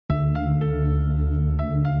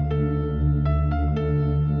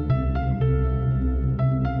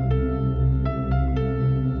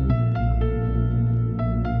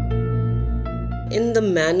In the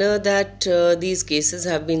manner that these cases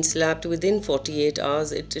have been slapped within 48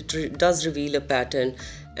 hours, it does reveal a pattern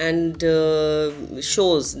and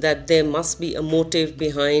shows that there must be a motive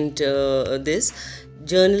behind this.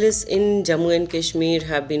 Journalists in Jammu and Kashmir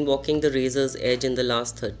have been walking the razor's edge in the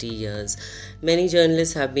last 30 years. Many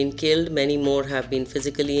journalists have been killed, many more have been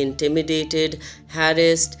physically intimidated,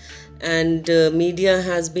 harassed, and media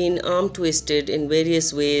has been arm twisted in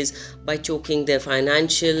various ways by choking their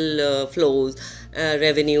financial flows,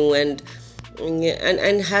 revenue, and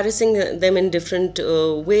harassing them in different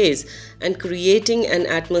ways and creating an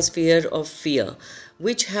atmosphere of fear,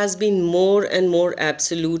 which has been more and more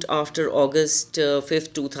absolute after August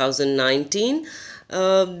 5th, 2019.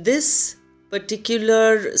 This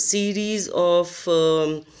particular series of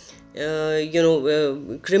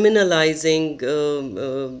criminalizing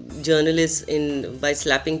journalists by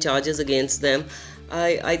slapping charges against them,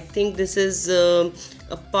 I think this is a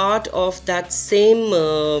part of that same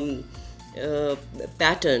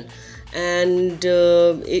pattern, and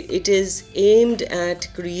it is aimed at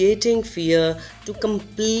creating fear to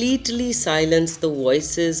completely silence the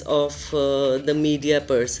voices of the media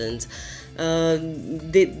persons.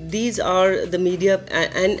 These are the media,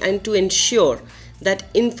 and to ensure that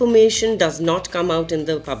information does not come out in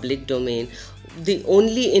the public domain. The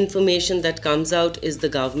only information that comes out is the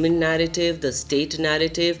government narrative, the state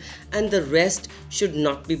narrative, and the rest should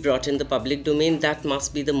not be brought in the public domain. That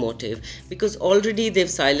must be the motive, because already they've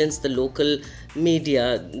silenced the local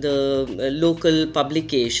media, the local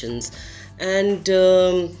publications, and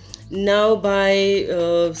now by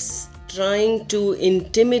trying to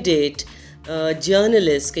intimidate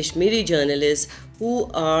journalists, Kashmiri journalists, who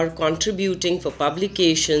are contributing for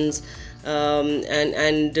publications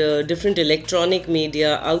and different electronic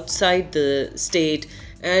media outside the state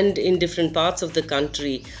and in different parts of the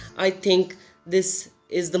country. I think this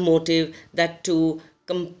is the motive, that to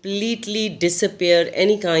completely disappear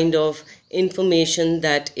any kind of information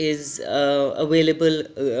that is available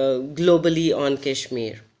globally on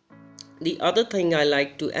Kashmir. The other thing I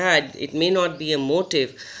like to add, it may not be a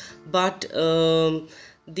motive, but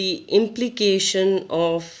the implication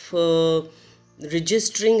of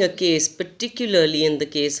registering a case, particularly in the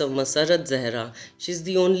case of Masrat Zahra. She's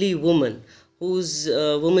the only woman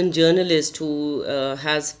woman journalist who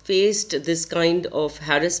has faced this kind of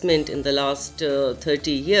harassment in the last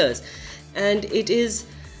 30 years. And its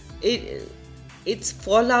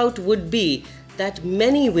fallout would be that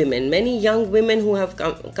many women, many young women who have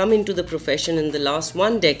come into the profession in the last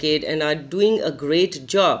 1 decade and are doing a great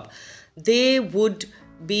job, they would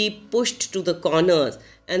be pushed to the corners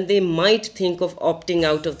and they might think of opting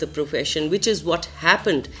out of the profession, which is what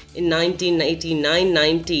happened in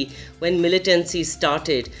 1989-90 when militancy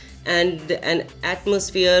started, and an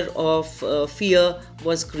atmosphere of fear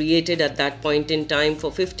was created at that point in time.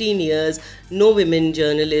 For 15 years, no women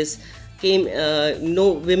journalists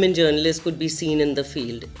could be seen in the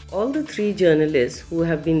field. All the 3 journalists who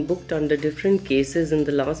have been booked under different cases in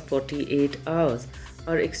the last 48 hours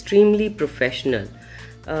are extremely professional.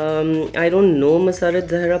 I don't know Masrat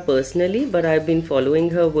Zahra personally, but I've been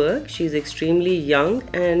following her work. She's extremely young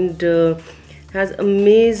and has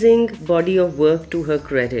amazing body of work to her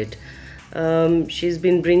credit. She's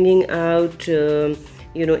been bringing out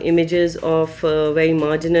images of very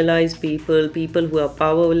marginalized people who are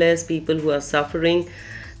powerless, people who are suffering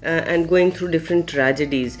and going through different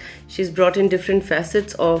tragedies. She's brought in different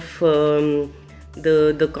facets of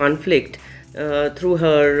the conflict through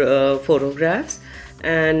her photographs.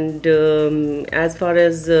 And as far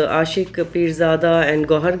as Ashik Pirzada and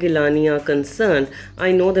Gohar Gilani are concerned,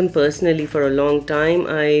 I know them personally for a long time.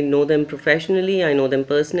 I know them professionally. I know them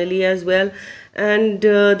personally as well. And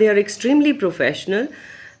they are extremely professional.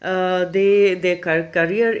 Their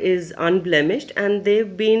career is unblemished, and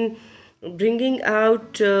they've been bringing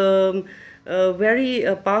out very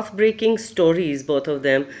path-breaking stories, both of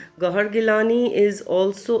them. Gohar Gilani is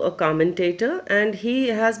also a commentator, and he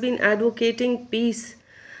has been advocating peace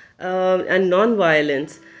and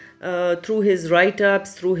non-violence through his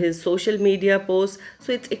write-ups, through his social media posts.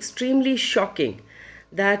 So it's extremely shocking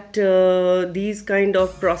that these kind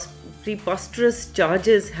of preposterous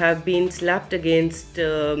charges have been slapped against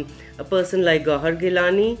a person like Gohar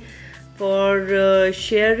Gilani for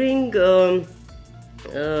sharing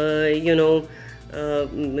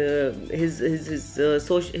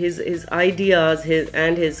his ideas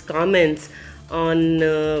and his comments on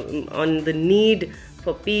the need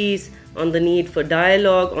for peace, on the need for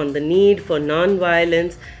dialogue, on the need for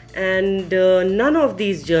non-violence, and none of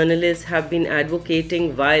these journalists have been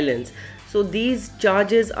advocating violence. So these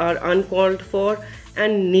charges are uncalled for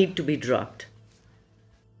and need to be dropped.